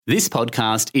This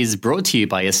podcast is brought to you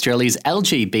by Australia's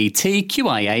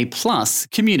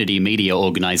LGBTQIA+ community media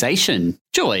organisation,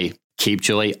 Joy. Keep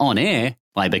Joy on air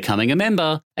by becoming a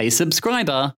member, a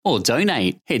subscriber, or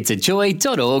donate. Head to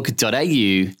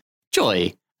joy.org.au.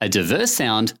 Joy, a diverse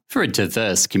sound for a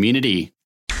diverse community.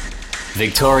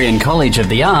 Victorian College of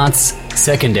the Arts,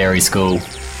 Secondary School.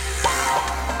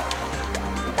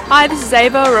 Hi, this is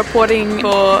Ava reporting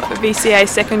for VCA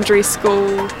Secondary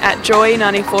School at Joy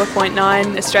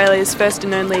 94.9, Australia's first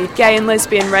and only gay and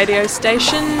lesbian radio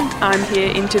station. I'm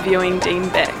here interviewing Dean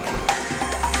Beck.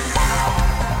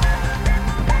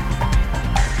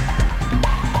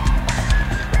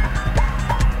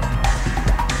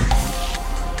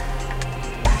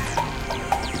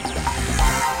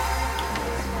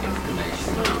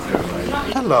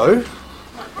 Hello.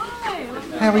 Hi.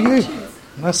 How are you?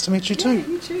 Nice to meet you too.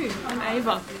 You too. I'm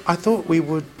Ava. I thought we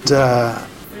would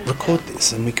record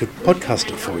this and we could podcast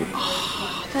it for you.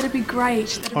 That'd be great.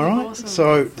 That'd All be right. awesome.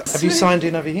 So, have you signed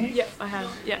in over here? Yep, I have.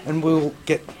 Yeah. And we'll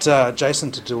get Jason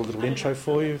to do a little intro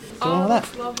for you. Do all of that.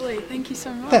 That's lovely. Thank you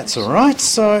so much. That's all right.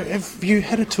 So, have you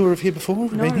had a tour of here before?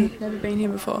 No, Been here? never been here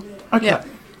before. Okay. Yeah.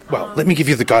 Well, let me give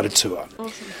you the guided tour.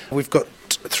 Awesome. We've got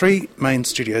three main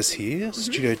studios here.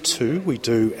 Studio 2, we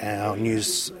do our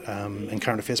news and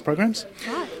current affairs programs.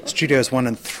 Right. Studios 1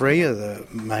 and 3 are the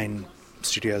main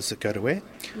studios that go to air.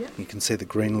 Yep. You can see the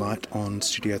green light on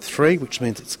Studio 3, which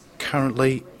means it's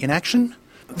currently in action.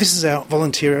 This is our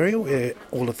volunteer area where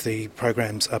all of the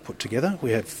programs are put together.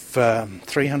 We have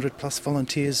 300 plus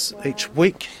volunteers each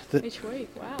week that Each week,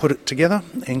 wow. put it together,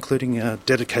 including a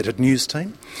dedicated news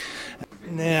team.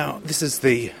 Now, this is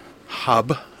the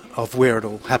hub of where it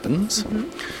all happens. Mm-hmm.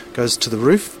 Goes to the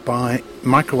roof by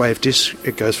microwave dish.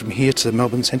 It goes from here to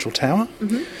Melbourne Central Tower,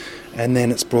 and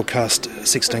then it's broadcast a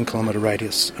 16-kilometre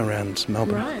radius around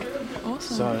Melbourne. Right.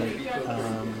 Awesome. So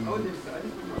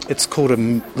it's called a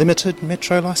limited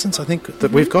metro licence, I think,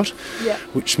 that we've got, Yeah.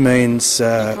 which means... You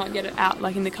can't get it out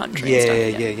like in the country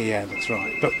and stuff. Yeah, that's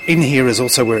right. But in here is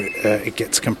also where it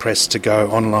gets compressed to go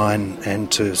online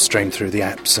and to stream through the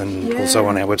apps and also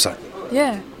on our website.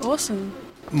 Yeah, awesome.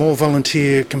 More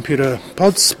volunteer computer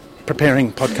pods,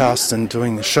 preparing podcasts and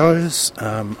doing the shows.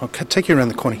 I'll take you around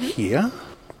the corner here.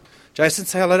 Jason,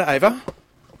 say hello to Ava.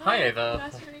 Hi, Ava.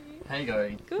 Nice to meet you. How you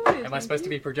going? Good. Am I supposed to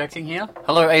be projecting here?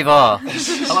 Hello, Ava.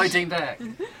 Hello, Dean Beck.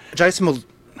 Jason will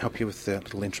help you with the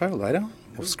little intro later.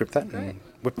 We'll script that and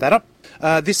whip that up.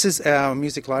 This is our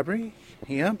music library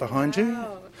here behind you.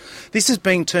 This is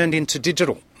being turned into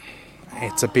digital.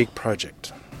 It's a big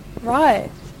project. Right.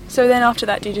 So then after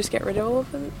that, do you just get rid of all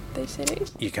of these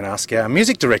CDs? You can ask our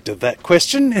music director that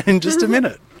question in just a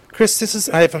minute. Chris, this is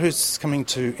Ava who's coming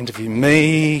to interview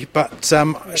me, but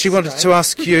she wanted to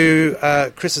ask you,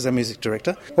 Chris is our music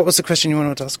director. What was the question you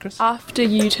wanted to ask, Chris? After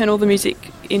you turn all the music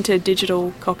into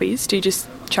digital copies, do you just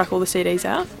chuck all the CDs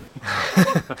out?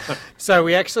 So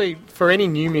we actually, for any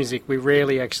new music, we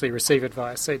rarely actually receive it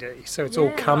via CD. So it's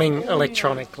all coming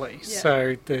electronically. Yeah.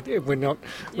 So that we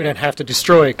don't have to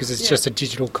destroy it because it's just a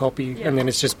digital copy, and then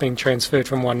it's just being transferred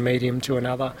from one medium to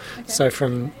another. Okay. So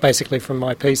from my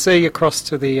PC across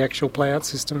to the actual playout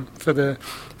system for the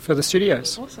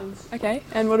studios. Awesome. Okay.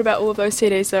 And what about all of those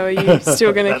CDs? So are you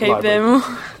still going to keep them?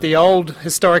 The old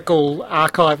historical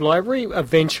archive library,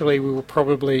 eventually we will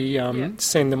probably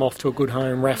send them off to a good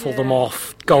home, raffle them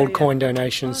off, gold coin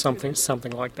donations, something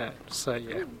like that. So,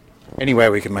 yeah. Anyway,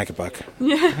 we can make a buck.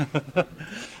 Yeah.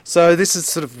 So this is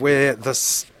sort of where the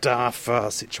staff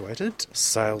are situated.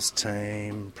 Sales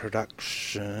team,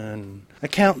 production,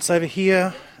 accounts over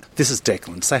here. This is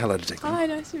Declan. Say hello to Declan. Hi,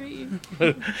 nice to meet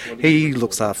you. He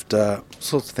looks after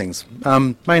sorts of things,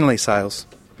 mainly sales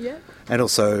Yeah. and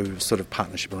also sort of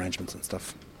partnership arrangements and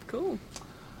stuff. Cool.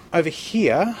 Over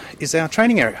here is our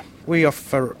training area. We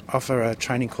offer a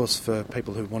training course for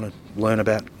people who want to learn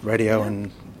about radio and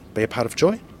be a part of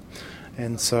Joy.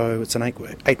 And so it's an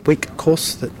 8-week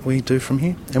course that we do from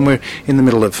here. And we're in the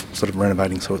middle of sort of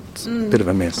renovating, so it's a bit of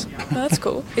a mess. That's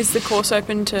cool. Is the course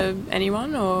open to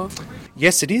anyone or...?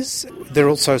 Yes, it is. There are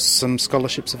also some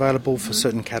scholarships available for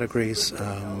certain categories.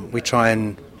 We try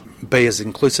and be as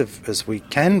inclusive as we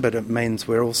can, but it means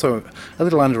we're also a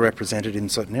little underrepresented in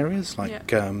certain areas, like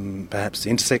perhaps the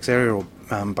intersex area or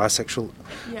bisexual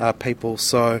people.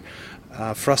 So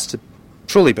for us to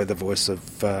truly be the voice of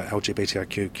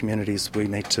LGBTIQ communities, we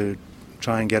need to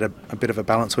try and get a bit of a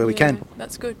balance where we can.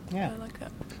 That's good. Yeah. I like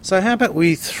that. So how about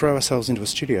we throw ourselves into a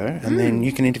studio and then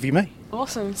you can interview me?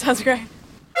 Awesome. Sounds great.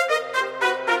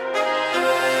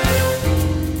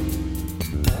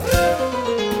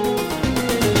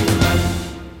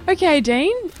 Okay,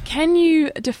 Dean, can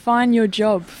you define your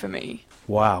job for me?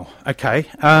 Wow. Okay.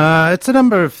 It's a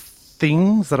number of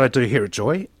things that I do here at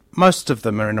Joy. Most of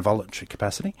them are in a voluntary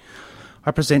capacity.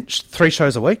 I present 3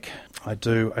 shows a week. I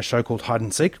do a show called Hide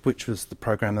and Seek, which was the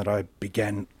program that I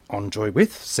began on Joy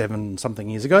with 7-something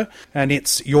years ago. And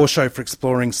it's your show for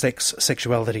exploring sex,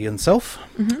 sexuality and self.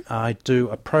 Mm-hmm. I do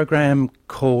a program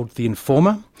called The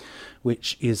Informer,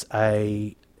 which is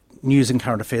a news and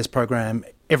current affairs program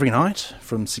every night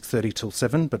from 6:30 till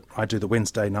 7, but I do the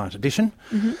Wednesday night edition.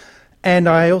 Mm-hmm. And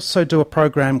I also do a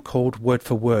program called Word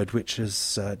for Word, which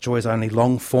is Joy's only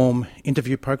long-form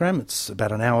interview program. It's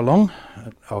about an hour long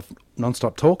of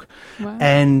non-stop talk. Wow.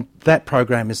 And that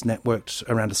program is networked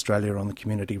around Australia on the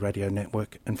Community Radio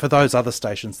Network. And for those other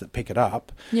stations that pick it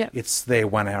up, it's their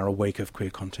 1 hour a week of queer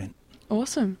content.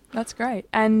 Awesome. That's great.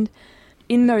 And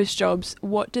in those jobs,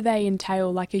 what do they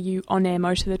entail? Like, are you on air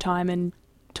most of the time and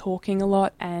talking a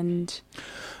lot? And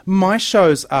my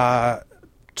shows are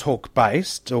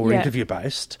talk-based or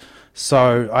interview-based,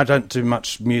 so I don't do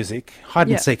much music. Hide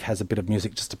and Seek has a bit of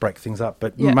music just to break things up,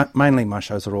 but mainly my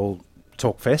shows are all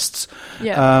talk fests.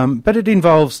 But it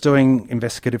involves doing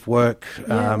investigative work,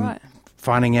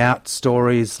 finding out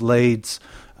stories, leads,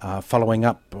 following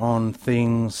up on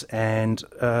things, and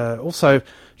also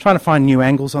trying to find new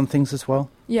angles on things as well.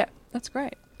 Yeah, that's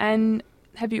great. And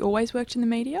have you always worked in the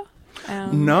media?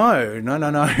 No.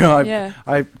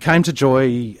 I came to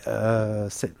Joy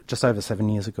just over 7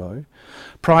 years ago.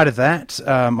 Prior to that,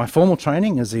 my formal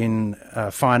training is in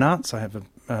fine arts. I have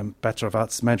a Bachelor of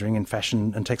Arts majoring in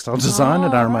fashion and textile design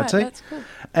at RMIT. Right, that's cool.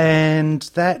 And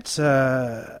that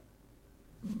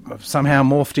somehow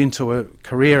morphed into a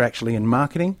career actually in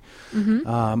marketing. Mm-hmm.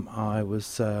 I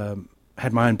was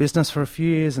had my own business for a few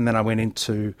years, and then I went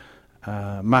into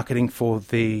marketing for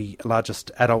the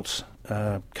largest adult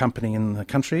company in the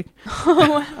country.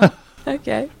 Oh, wow.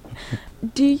 Okay.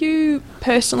 Do you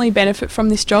personally benefit from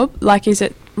this job? Like, is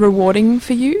it rewarding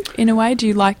for you in a way? Do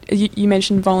you like, you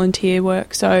mentioned volunteer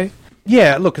work, so...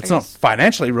 Yeah, look, it's not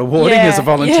financially rewarding as a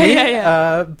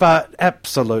volunteer, but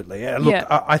absolutely. Look,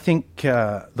 I think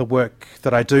the work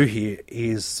that I do here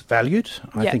is valued.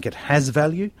 I think it has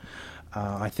value.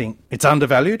 I think it's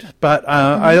undervalued, but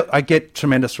I get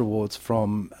tremendous rewards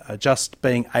from just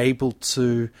being able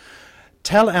to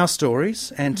tell our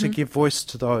stories and to give voice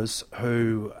to those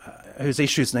whose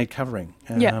issues need covering,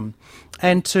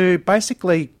 and to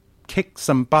basically kick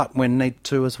some butt when need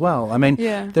to as well. I mean,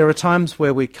 there are times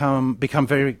where we become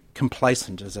very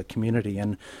complacent as a community,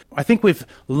 and I think we've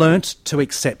learnt to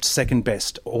accept second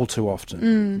best all too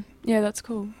often. Yeah, that's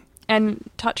cool. And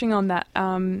touching on that,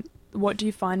 what do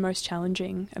you find most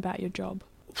challenging about your job?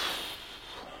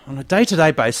 On a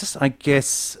day-to-day basis, I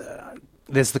guess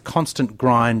there's the constant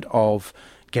grind of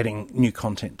getting new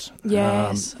content.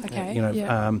 Yes,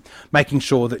 making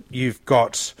sure that you've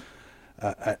got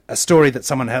a story that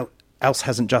someone else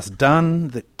hasn't just done,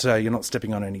 that you're not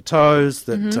stepping on any toes,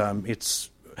 that it's...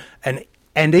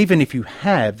 And even if you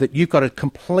have, that you've got a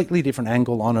completely different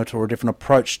angle on it or a different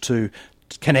approach to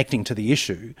connecting to the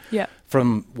issue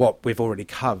from what we've already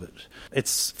covered.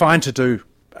 It's fine to do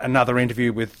another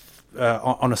interview with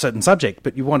on a certain subject,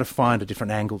 but you want to find a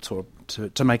different angle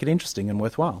to make it interesting and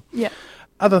worthwhile. Yeah.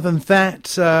 Other than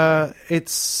that,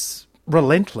 it's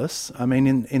relentless. I mean,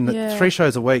 in the 3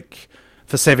 shows a week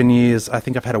for 7 years, I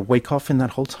think I've had a week off in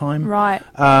that whole time. Right.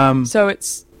 So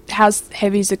it's, how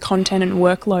heavy is the content and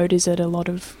workload? Is it a lot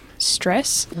of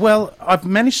stress? Well, I've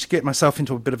managed to get myself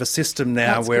into a bit of a system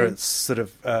now where it's sort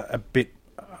of a bit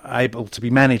able to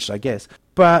be managed, I guess.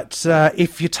 But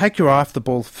if you take your eye off the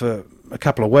ball for a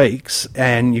couple of weeks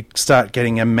and you start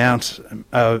getting a mountain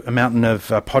of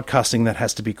podcasting that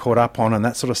has to be caught up on and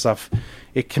that sort of stuff,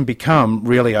 it can become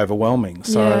really overwhelming.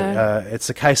 So it's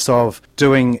a case of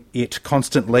doing it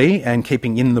constantly and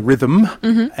keeping in the rhythm,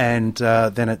 and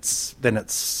then it's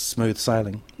smooth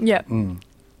sailing. Yeah.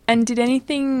 And did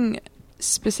anything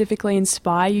specifically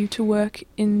inspire you to work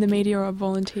in the media or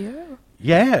volunteer?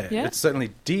 Yeah, it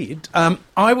certainly did.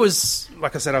 I was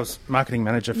marketing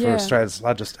manager for Australia's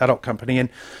largest adult company, and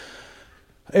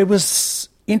it was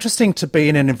interesting to be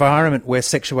in an environment where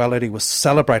sexuality was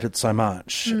celebrated so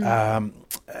much.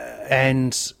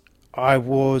 And I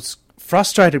was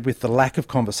frustrated with the lack of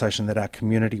conversation that our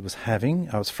community was having.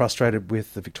 I was frustrated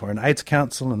with the Victorian AIDS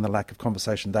Council and the lack of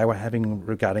conversation they were having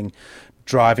regarding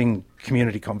driving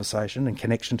community conversation and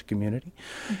connection to community.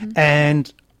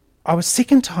 And I was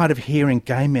sick and tired of hearing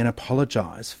gay men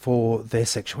apologise for their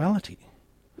sexuality.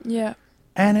 Yeah.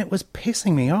 And it was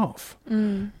pissing me off.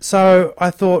 So I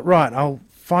thought, right, I'll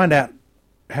find out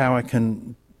how I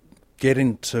can get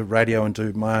into radio and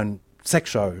do my own sex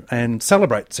show and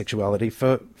celebrate sexuality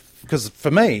for because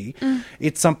for me,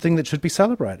 it's something that should be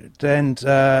celebrated. And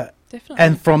Definitely.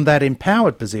 and from that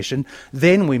empowered position,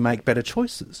 then we make better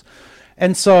choices.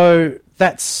 And so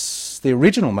that's the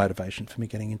original motivation for me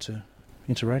getting into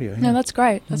radio. No, that's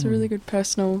great. That's a really good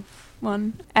personal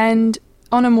one. And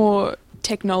on a more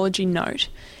technology note,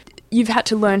 you've had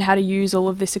to learn how to use all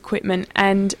of this equipment,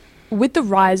 and with the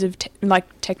rise of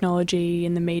technology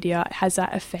in the media, has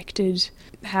that affected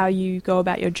how you go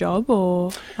about your job?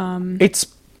 Or It's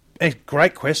a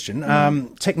great question.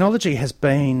 Technology has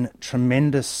been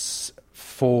tremendous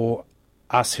for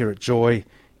us here at Joy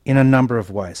in a number of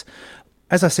ways.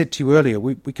 As I said to you earlier,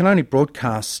 we can only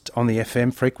broadcast on the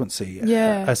FM frequency, a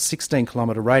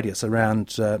 16-kilometre radius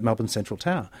around Melbourne Central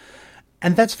Tower.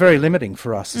 And that's very limiting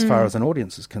for us as far as an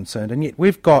audience is concerned. And yet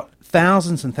we've got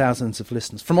thousands and thousands of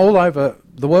listeners from all over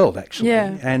the world, actually.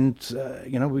 Yeah. And,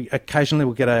 we occasionally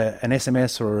will get an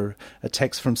SMS or a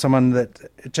text from someone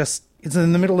that just is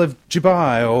in the middle of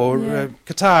Dubai or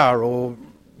Qatar or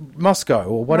Moscow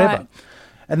or whatever. Right.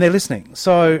 And they're listening.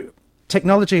 So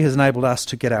technology has enabled us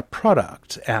to get our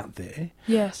product out there.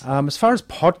 Yes. As far as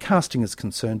podcasting is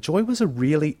concerned, Joy was a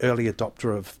really early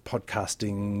adopter of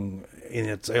podcasting in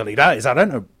its early days. I don't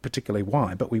know particularly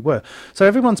why, but we were. So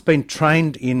everyone's been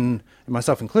trained in,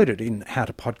 myself included, in how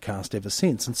to podcast ever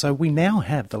since. And so we now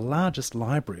have the largest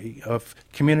library of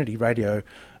community radio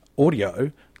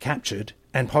audio captured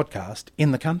and podcast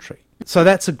in the country. So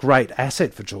that's a great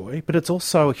asset for Joy, but it's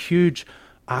also a huge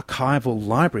archival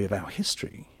library of our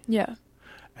history. Yeah.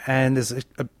 And there's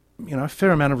a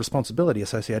fair amount of responsibility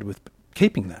associated with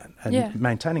keeping that and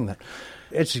maintaining that.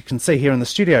 As you can see here in the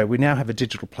studio, we now have a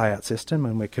digital playout system,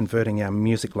 and we're converting our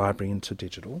music library into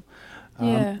digital.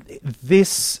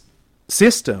 This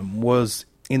system was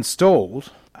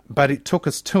installed, but it took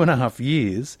us 2.5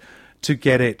 years to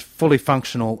get it fully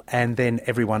functional and then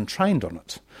everyone trained on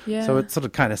it. Yeah. So it sort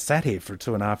of kind of sat here for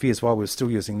 2.5 years while we were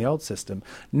still using the old system.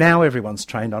 Now everyone's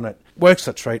trained on it. Works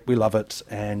a treat. We love it.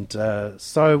 And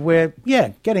so we're,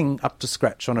 getting up to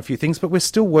scratch on a few things, but we're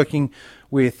still working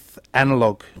with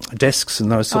analogue desks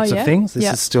and those sorts of things.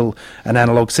 This is still an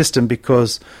analogue system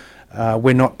because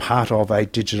we're not part of a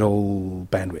digital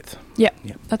bandwidth. Yeah,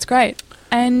 that's great.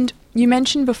 And you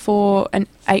mentioned before an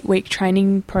 8-week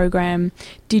training program.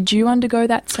 Did you undergo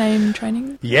that same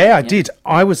training? Yeah, I did.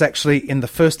 I was actually in the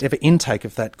first ever intake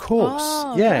of that course.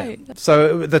 Oh, yeah. Great.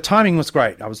 So the timing was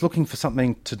great. I was looking for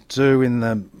something to do in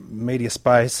the media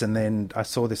space, and then I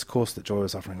saw this course that Joy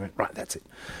was offering. I went, right, that's it.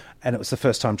 And it was the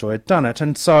first time Joy had done it.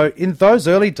 And so in those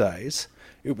early days,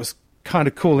 it was kind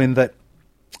of cool in that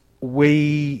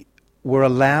we were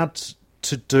allowed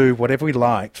to do whatever we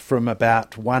liked from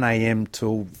about 1 a.m.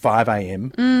 till 5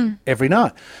 a.m. Every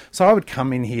night. So I would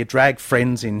come in here, drag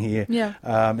friends in here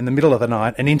in the middle of the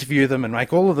night and interview them and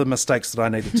make all of the mistakes that I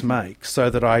needed to make so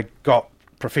that I got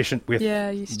proficient with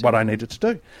what I needed to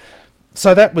do.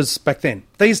 So that was back then.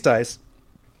 These days,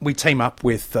 we team up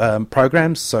with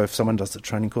programs. So if someone does the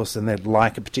training course and they'd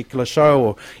like a particular show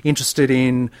or interested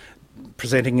in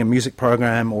presenting a music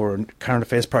program or a current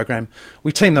affairs program,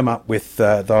 we team them up with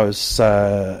those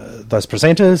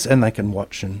presenters, and they can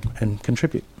watch and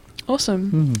contribute.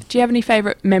 Awesome. Do you have any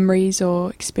favourite memories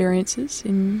or experiences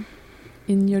in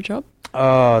your job?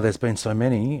 Oh, there's been so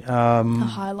many. A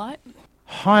highlight?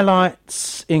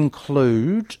 Highlights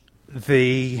include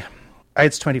the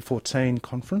AIDS 2014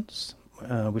 conference,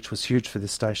 which was huge for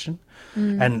this station.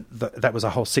 And that was a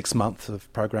whole 6 months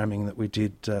of programming that we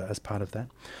did as part of that.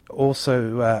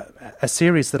 Also, a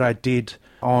series that I did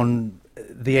on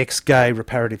the ex-gay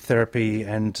reparative therapy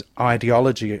and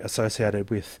ideology associated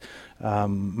with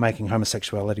making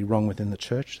homosexuality wrong within the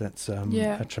church. That's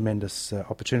a tremendous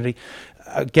opportunity.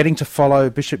 Getting to follow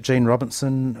Bishop Gene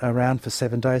Robinson around for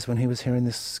 7 days when he was here in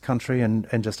this country and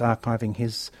just archiving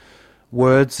his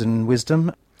words and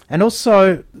wisdom. And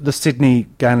also the Sydney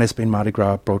Gay and Lesbian Mardi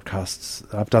Gras broadcasts.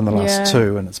 I've done the last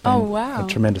 2, and it's been a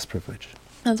tremendous privilege.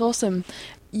 That's awesome.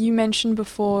 You mentioned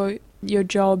before your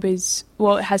job it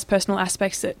has personal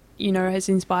aspects that, has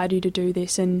inspired you to do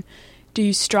this. And do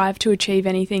you strive to achieve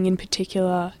anything in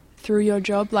particular through your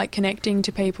job, like connecting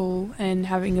to people and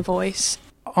having a voice?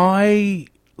 I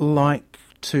like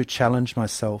to challenge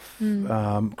myself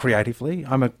creatively.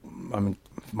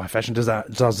 My fashion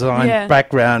design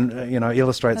background,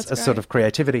 illustrates a sort of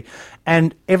creativity.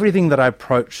 And everything that I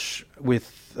approach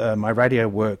with my radio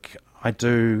work, I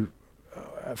do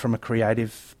from a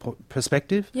creative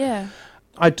perspective. Yeah.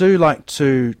 I do like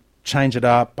to change it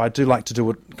up. I do like to do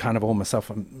it kind of all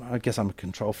myself. I guess I'm a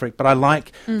control freak, but I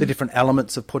like the different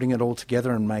elements of putting it all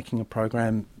together and making a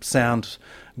program sound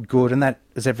good. And that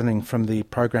is everything from the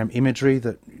program imagery,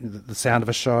 the sound of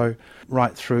a show,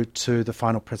 right through to the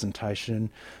final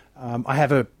presentation. I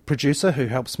have a producer who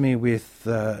helps me with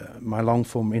my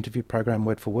long-form interview program,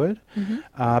 word for word.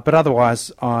 But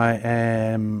otherwise, I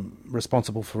am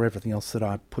responsible for everything else that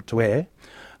I put to air.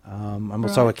 I'm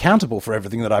also accountable for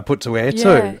everything that I put to air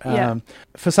too.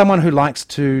 For someone who likes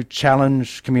to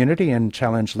challenge community and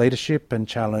challenge leadership and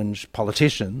challenge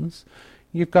politicians,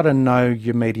 you've got to know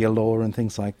your media law and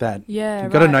things like that.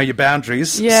 You've got to know your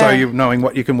boundaries so you're knowing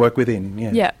what you can work within.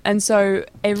 Yeah, and so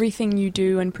everything you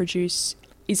do and produce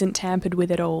isn't tampered with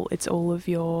at all. It's all of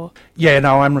your... Yeah,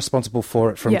 no, I'm responsible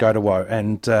for it from go to woe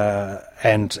and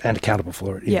accountable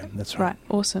for it. Yeah, that's right. Right,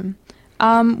 awesome.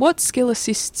 What skill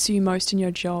assists you most in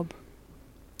your job?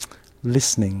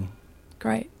 Listening.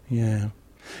 Great. Yeah.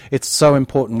 It's so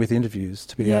important with interviews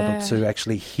to be able to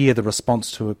actually hear the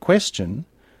response to a question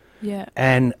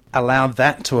and allow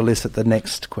that to elicit the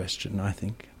next question, I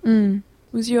think.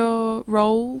 Was your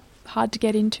role hard to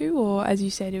get into, or as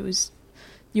you said,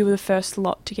 you were the first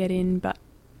lot to get in, but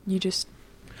you just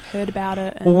heard about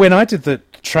it? Well, when I did the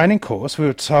training course, we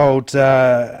were told...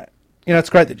 it's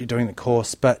great that you're doing the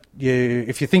course, but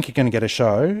if you think you're going to get a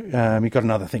show, you've got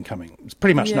another thing coming. There's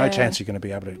pretty much no chance you're going to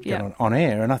be able to get on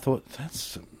air. And I thought,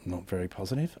 that's not very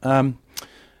positive.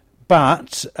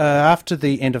 But after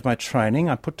the end of my training,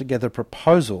 I put together a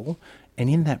proposal, and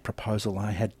in that proposal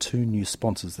I had 2 new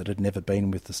sponsors that had never been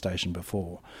with the station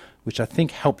before, which I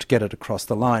think helped get it across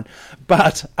the line.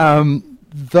 But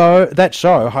though that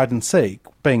show, Hide and Seek,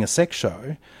 being a sex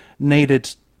show,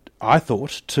 needed... I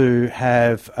thought, to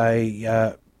have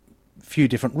a few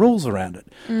different rules around it.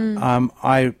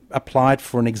 I applied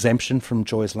for an exemption from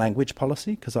Joy's language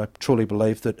policy because I truly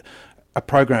believe that a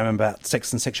program about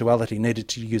sex and sexuality needed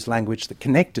to use language that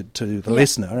connected to the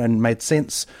listener and made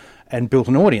sense and built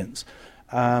an audience,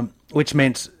 which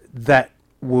meant that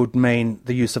would mean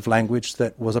the use of language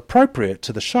that was appropriate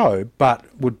to the show but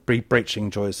would be breaching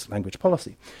Joy's language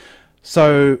policy.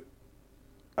 So...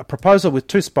 a proposal with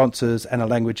 2 sponsors and a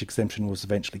language exemption was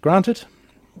eventually granted,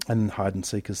 and Hide and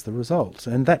Seek is the result.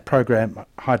 And that program,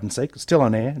 Hide and Seek, is still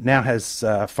on air, now has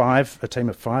a team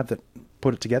of 5 that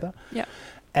put it together. Yeah.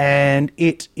 And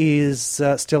it is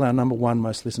still our number 1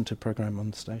 most listened to program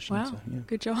on the station. Wow, so,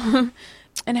 good job.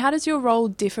 And how does your role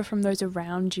differ from those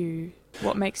around you?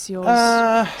 What makes yours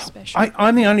special?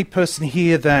 I'm the only person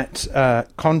here that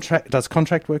does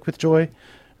contract work with Joy,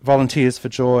 volunteers for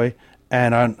Joy,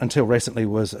 and until recently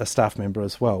was a staff member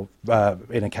as well,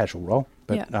 in a casual role,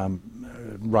 but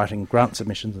writing grant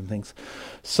submissions and things.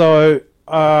 So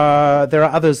there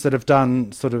are others that have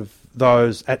done sort of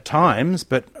those at times,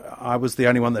 but I was the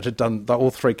only one that had done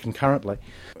all 3 concurrently.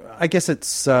 I guess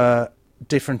it's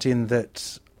different in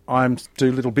that I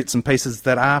do little bits and pieces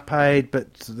that are paid,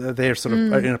 but they're sort of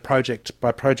in a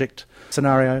project-by-project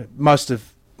scenario. Most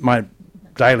of my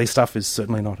daily stuff is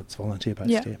certainly not. It's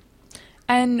volunteer-based, yeah.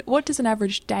 And what does an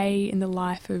average day in the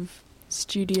life of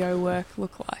studio work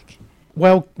look like?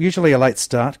 Well, usually a late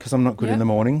start because I'm not good in the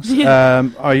mornings.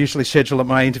 I usually schedule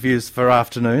my interviews for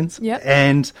afternoons.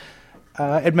 And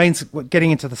it means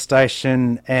getting into the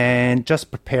station and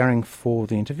just preparing for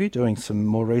the interview, doing some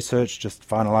more research, just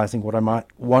finalising what I might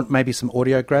want, maybe some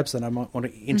audio grabs that I might want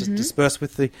to intersperse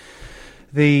with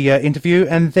the interview,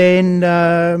 and then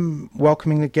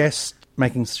welcoming the guest,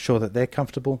 making sure that they're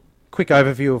comfortable. Quick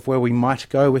overview of where we might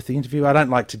go with the interview. I don't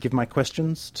like to give my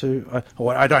questions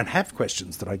or I don't have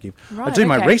questions that I give. Right, I do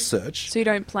my research. So you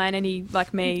don't plan any,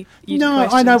 like me? No,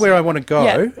 questions. I know where I want to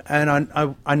go,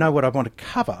 and I know what I want to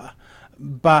cover,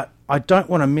 but I don't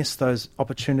want to miss those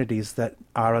opportunities that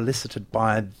are elicited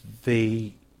by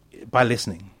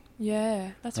listening. Yeah,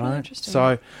 that's really interesting.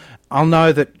 So I'll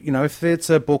know that, if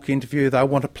it's a book interview, they'll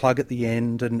want a plug at the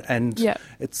end, and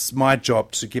it's my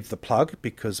job to give the plug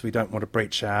because we don't want to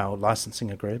breach our licensing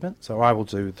agreement. So I will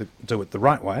do it the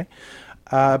right way,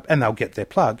 and they'll get their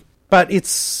plug. But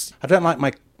I don't like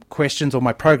my questions or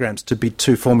my programs to be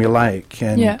too formulaic,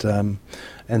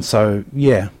 and so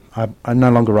I no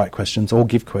longer write questions or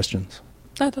give questions.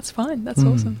 No, that's fine. That's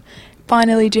awesome.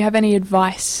 Finally, do you have any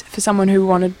advice for someone who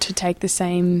wanted to take the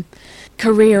same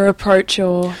career approach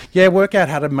or... Yeah, work out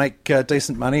how to make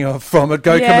decent money from it,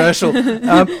 go commercial.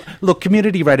 Look,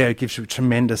 community radio gives you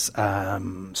tremendous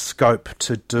scope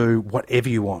to do whatever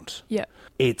you want. Yeah.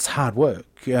 It's hard work,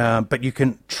 but you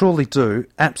can truly do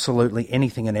absolutely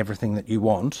anything and everything that you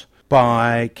want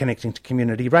by connecting to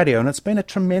community radio. And it's been a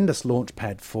tremendous launch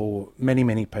pad for many,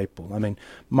 many people. I mean,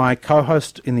 my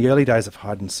co-host in the early days of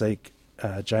Hide and Seek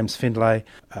James Findlay,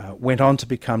 went on to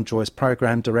become Joy's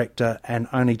program director, and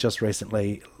only just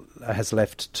recently has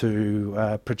left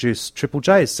to produce Triple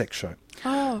J's sex show.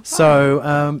 Oh,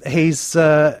 so he's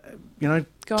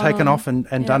taken off and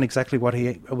yeah. done exactly what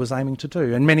he was aiming to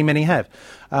do, and many have.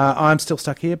 I'm still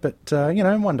stuck here, but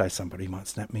one day somebody might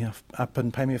snap me up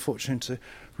and pay me a fortune to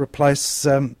replace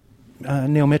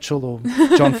Neil Mitchell or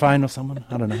John Fane or someone.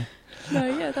 I don't know. No,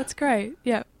 yeah, that's great.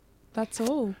 Yeah, that's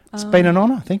all. It's been an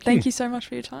honour. Thank you. Thank you so much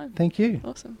for your time. Thank you.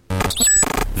 Awesome.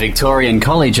 Victorian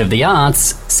College of the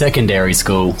Arts Secondary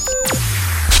School.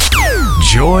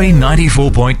 Joy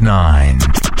 94.9.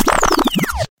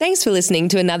 Thanks for listening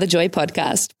to another Joy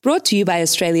podcast, brought to you by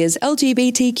Australia's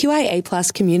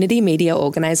LGBTQIA+ community media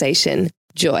organisation,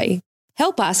 Joy.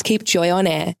 Help us keep Joy on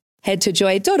air. Head to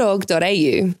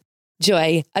joy.org.au.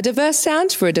 Joy, a diverse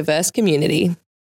sound for a diverse community.